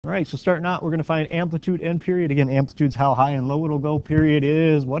All right, so starting out, we're going to find amplitude and period. Again, amplitude's how high and low it'll go. Period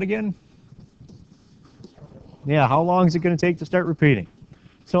is what again? Yeah, how long is it going to take to start repeating?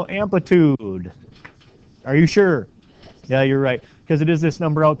 So amplitude, are you sure? Yeah, you're right, because it is this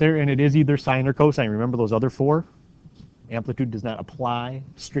number out there, and it is either sine or cosine. Remember those other four? Amplitude does not apply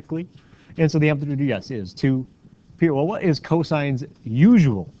strictly. And so the amplitude, yes, is 2 period. Well, what is cosine's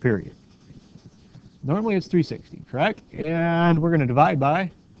usual period? Normally it's 360, correct? And we're going to divide by,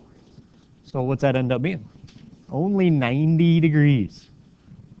 so what's that end up being? Only 90 degrees.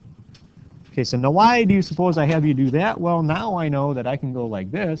 Okay, so now why do you suppose I have you do that? Well, now I know that I can go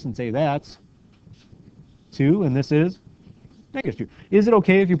like this and say that's 2, and this is -2. Is it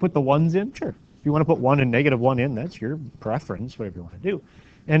okay if you put the ones in? Sure. If you want to put 1 and -1 in, that's your preference, whatever you want to do.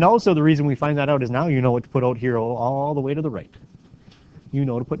 And also the reason we find that out is now you know what to put out here all the way to the right. You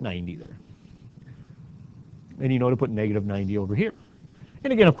know to put 90 there. And you know to put -90 over here.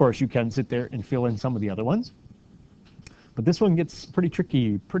 And again, of course, you can sit there and fill in some of the other ones. But this one gets pretty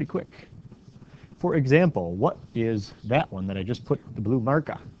tricky pretty quick. For example, what is that one that I just put the blue mark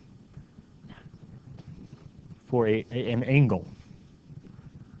on? For an angle.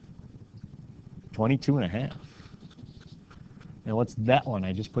 22.5. And what's that one?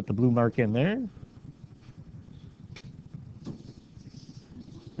 I just put the blue mark in there.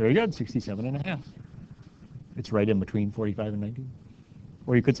 Very good, 67.5. It's right in between 45 and 90.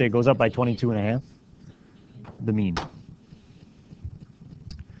 Or you could say it goes up by 22.5, the mean.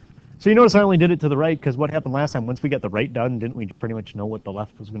 So you notice I only did it to the right because what happened last time, once we got the right done, didn't we pretty much know what the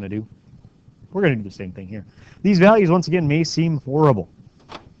left was going to do? We're going to do the same thing here. These values, once again, may seem horrible.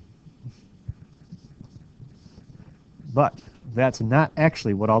 But that's not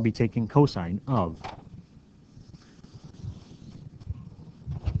actually what I'll be taking cosine of.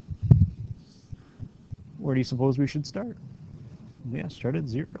 Where do you suppose we should start? Yeah, start at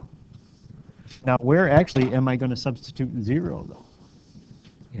 0. Now, where actually am I going to substitute 0, though?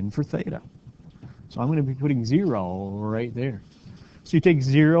 In for theta. So I'm going to be putting 0 right there. So you take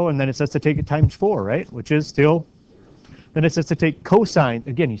 0, and then it says to take it times 4, right? Which is still, then it says to take cosine.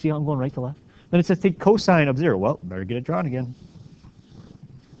 Again, you see how I'm going right to left? Then it says take cosine of 0. Well, better get it drawn again.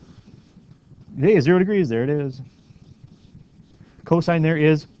 Hey, 0 degrees, there it is. Cosine there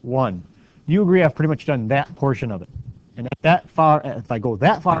is 1. You agree I've pretty much done that portion of it. And at that far, if I go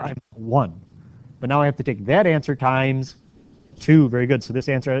that far, I'm 1. But now I have to take that answer times 2. Very good. So this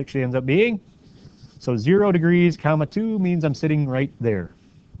answer actually ends up being, so 0 degrees, comma 2 means I'm sitting right there.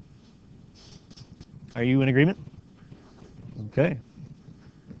 Are you in agreement? Okay.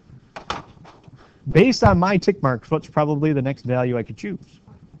 Based on my tick marks, what's probably the next value I could choose?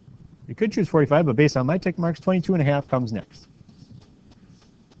 You could choose 45, but based on my tick marks, 22.5 comes next.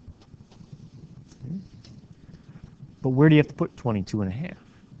 But where do you have to put 22.5?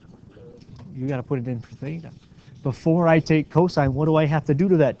 You got to put it in for theta. Before I take cosine, what do I have to do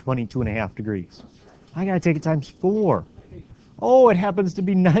to that 22.5 degrees? I got to take it times 4. Oh, it happens to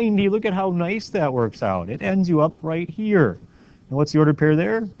be 90. Look at how nice that works out. It ends you up right here. And what's the ordered pair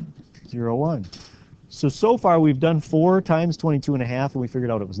there? 0, 1. So far we've done 4 times 22.5, and we figured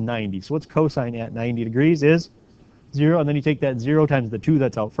out it was 90. So what's cosine at 90 degrees is 0, and then you take that 0 times the 2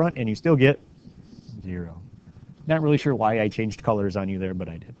 that's out front, and you still get 0. Not really sure why I changed colors on you there, but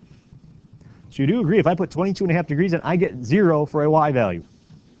I did. So you do agree, if I put 22.5 degrees in, I get 0 for a y value.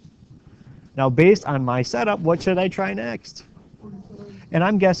 Now, based on my setup, what should I try next? And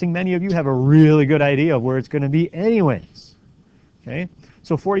I'm guessing many of you have a really good idea of where it's going to be anyways. Okay,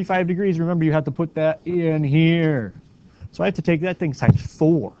 so 45 degrees, remember you have to put that in here. So I have to take that thing times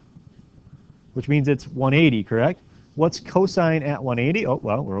 4, which means it's 180, correct? What's cosine at 180? Oh,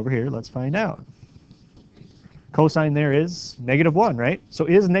 well, we're over here. Let's find out. Cosine there is -1, right? So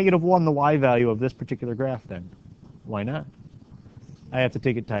is -1 the y value of this particular graph then? Why not? I have to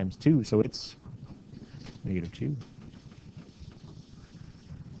take it times 2, so it's -2.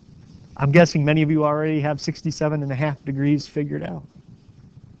 I'm guessing many of you already have 67.5 degrees figured out.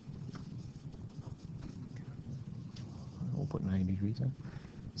 We'll put 90 degrees in.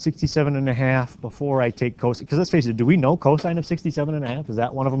 67.5 before I take cosine. Because let's face it, do we know cosine of 67.5? Is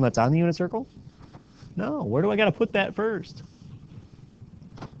that one of them that's on the unit circle? No. Where do I got to put that first?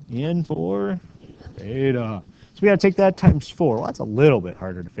 In for theta. So we got to take that times 4. Well, that's a little bit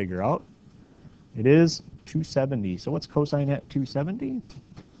harder to figure out. It is 270. So what's cosine at 270?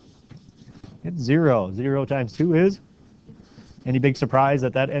 It's 0. 0 times 2 is? Any big surprise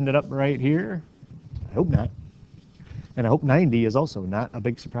that that ended up right here? I hope not. And I hope 90 is also not a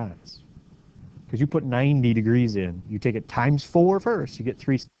big surprise. Because you put 90 degrees in. You take it times 4 first. You get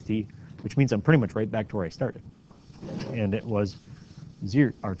 360, which means I'm pretty much right back to where I started. And it was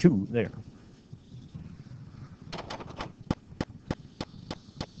 0 or 2 there.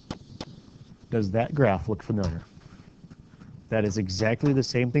 Does that graph look familiar? That is exactly the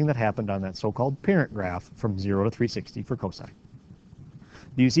same thing that happened on that so-called parent graph from 0 to 360 for cosine.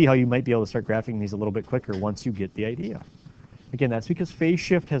 Do you see how you might be able to start graphing these a little bit quicker once you get the idea? Again, that's because phase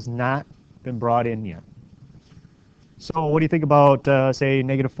shift has not been brought in yet. So what do you think about, say,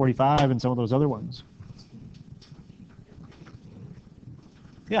 negative 45 and some of those other ones?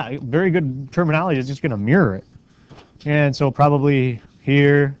 Yeah, very good terminology. It's just going to mirror it. And so probably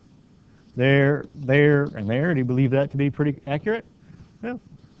here, there, there, and there. Do you believe that to be pretty accurate? Yeah.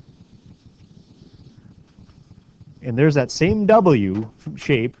 And there's that same W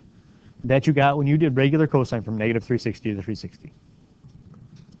shape that you got when you did regular cosine from negative 360 to 360.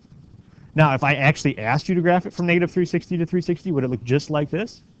 Now, if I actually asked you to graph it from negative 360 to 360, would it look just like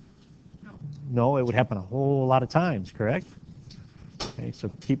this? No, it would happen a whole lot of times, correct? Okay, so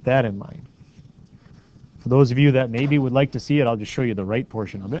keep that in mind. For those of you that maybe would like to see it, I'll just show you the right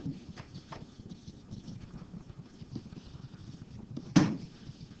portion of it.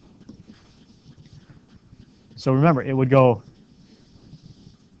 So remember, it would go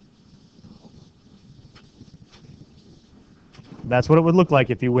that's what it would look like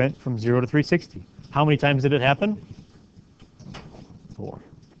if you went from 0 to 360. How many times did it happen? 4.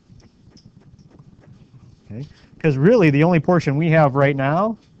 Okay, because really the only portion we have right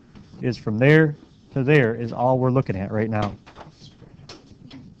now is from there to there is all we're looking at right now.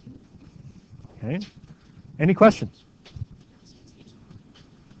 Okay, any questions?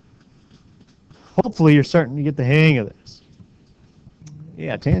 Hopefully you're starting to get the hang of this.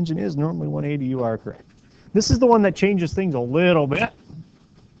 Yeah, tangent is normally 180, you are correct. This is the one that changes things a little bit.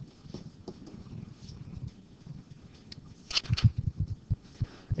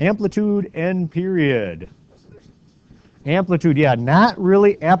 Amplitude and period. Amplitude, yeah, not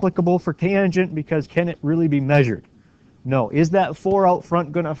really applicable for tangent because can it really be measured? No. Is that 4 out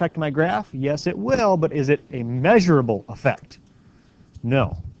front going to affect my graph? Yes, it will, but is it a measurable effect?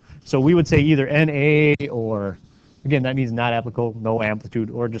 No. So we would say either NA or, again, that means not applicable, no amplitude,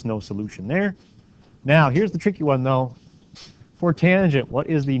 or just no solution there. Now, here's the tricky one, though. For tangent, what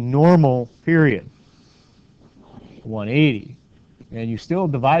is the normal period? 180. And you still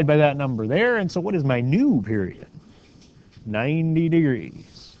divide by that number there, and so what is my new period? 90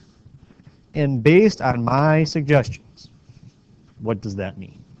 degrees. And based on my suggestions, what does that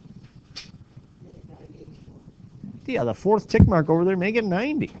mean? Yeah, the fourth tick mark over there, make it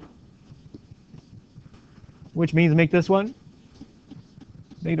 90. Which means make this one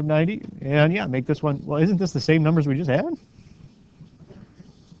negative 90, and yeah, make this one, well, isn't this the same numbers we just had?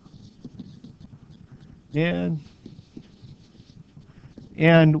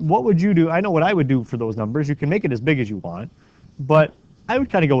 And what would you do? I know what I would do for those numbers. You can make it as big as you want, but I would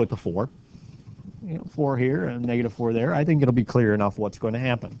kind of go with the 4. You know, 4 here and negative 4 there. I think it'll be clear enough what's going to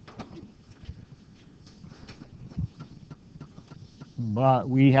happen. But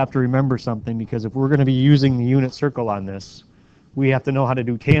we have to remember something, because if we're going to be using the unit circle on this, we have to know how to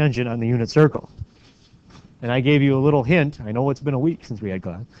do tangent on the unit circle. And I gave you a little hint. I know it's been a week since we had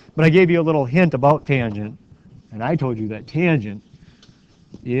class, but I gave you a little hint about tangent, and I told you that tangent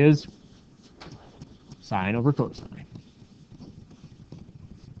is sine over cosine.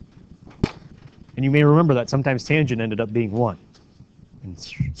 And you may remember that sometimes tangent ended up being 1 in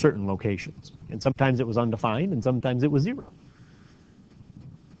certain locations. And sometimes it was undefined, and sometimes it was 0.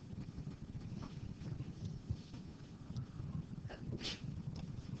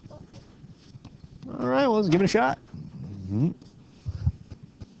 All right, well, let's give it a shot.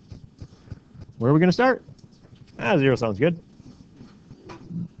 Where are we going to start? 0 sounds good.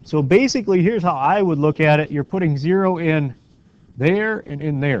 So basically, here's how I would look at it. You're putting 0 in there and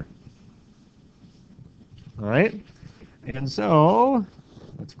in there. All right? And so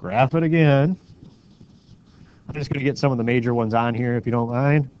let's graph it again. I'm just going to get some of the major ones on here, if you don't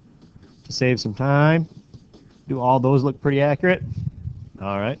mind, to save some time. Do all those look pretty accurate?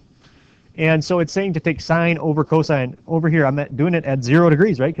 All right. And so it's saying to take sine over cosine. Over here, I'm doing it at 0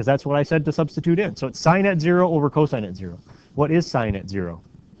 degrees, right? Because that's what I said to substitute in. So it's sine at 0 over cosine at 0. What is sine at 0?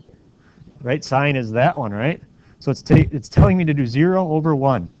 Right? Sine is that one, right? So it's telling me to do 0 over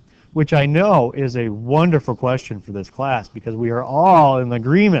 1, which I know is a wonderful question for this class, because we are all in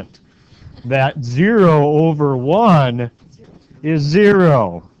agreement that 0 over 1 is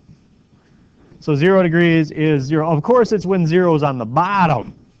 0. So 0 degrees is 0. Of course, it's when 0 is on the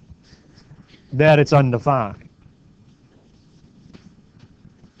bottom that it's undefined.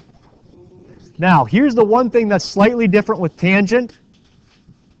 Now, here's the one thing that's slightly different with tangent.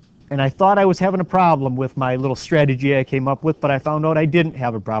 And I thought I was having a problem with my little strategy I came up with, but I found out I didn't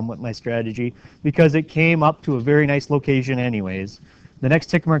have a problem with my strategy because it came up to a very nice location anyways. The next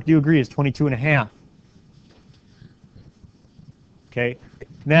tick mark, do you agree, is 22.5. Okay,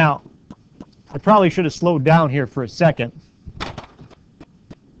 now I probably should have slowed down here for a second.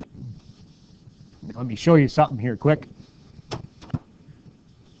 Let me show you something here quick.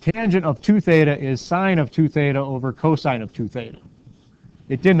 Tangent of 2 theta is sine of 2 theta over cosine of 2 theta.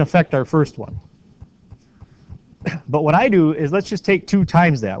 It didn't affect our first one. But what I do is let's just take 2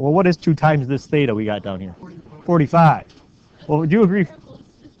 times that. Well, what is 2 times this theta we got down here? 45. Well, do you agree?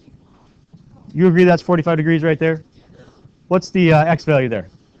 You agree that's 45 degrees right there? What's the x value there?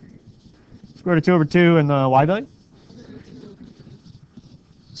 Square root of 2 over 2 and the y value?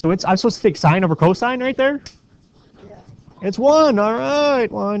 So I'm supposed to take sine over cosine right there? It's 1. All right,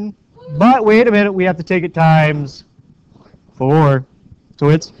 1. But wait a minute, we have to take it times 4. So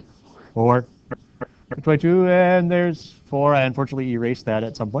it's 4. 22, and there's 4. I unfortunately erased that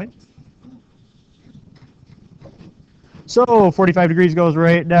at some point. So 45 degrees goes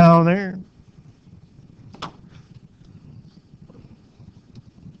right down there.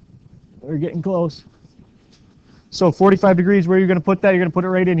 We're getting close. So 45 degrees, where are you going to put that? You're going to put it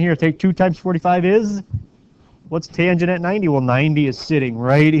right in here. Take 2 times 45 is? What's tangent at 90? Well, 90 is sitting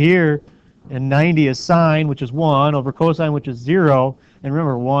right here. And 90 is sine, which is 1, over cosine, which is 0. And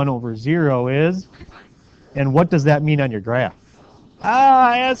remember, 1 over 0 is? And what does that mean on your graph?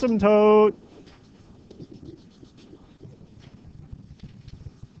 Ah, asymptote.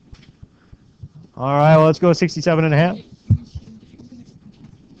 All right, well, let's go 67.5.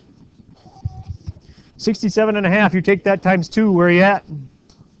 67.5, you take that times 2, where are you at?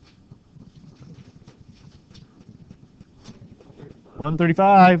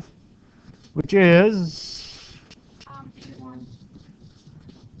 135, which is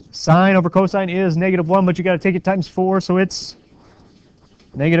sine over cosine is -1, but you got to take it times 4, so it's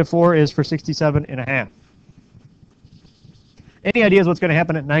 -4 is for 67.5. Any ideas what's going to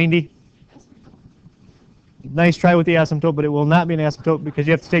happen at 90? Nice try with the asymptote, but it will not be an asymptote because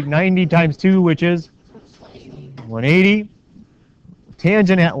you have to take 90 times 2, which is 180.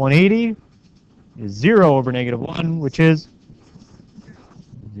 Tangent at 180 is 0 over -1, which is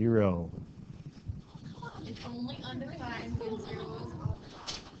 0.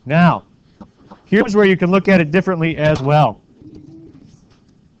 Now, here's where you can look at it differently as well.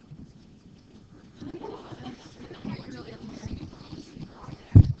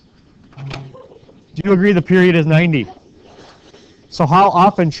 Do you agree the period is 90? So how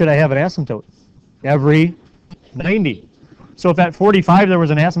often should I have an asymptote? Every 90. So if at 45 there was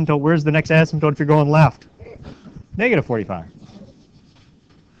an asymptote, where's the next asymptote if you're going left? -45.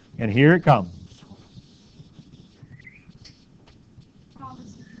 And here it comes.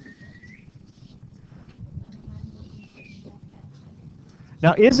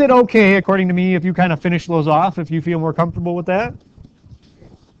 Now, is it okay, according to me, if you kind of finish those off, if you feel more comfortable with that?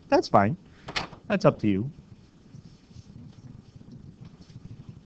 That's fine. That's up to you.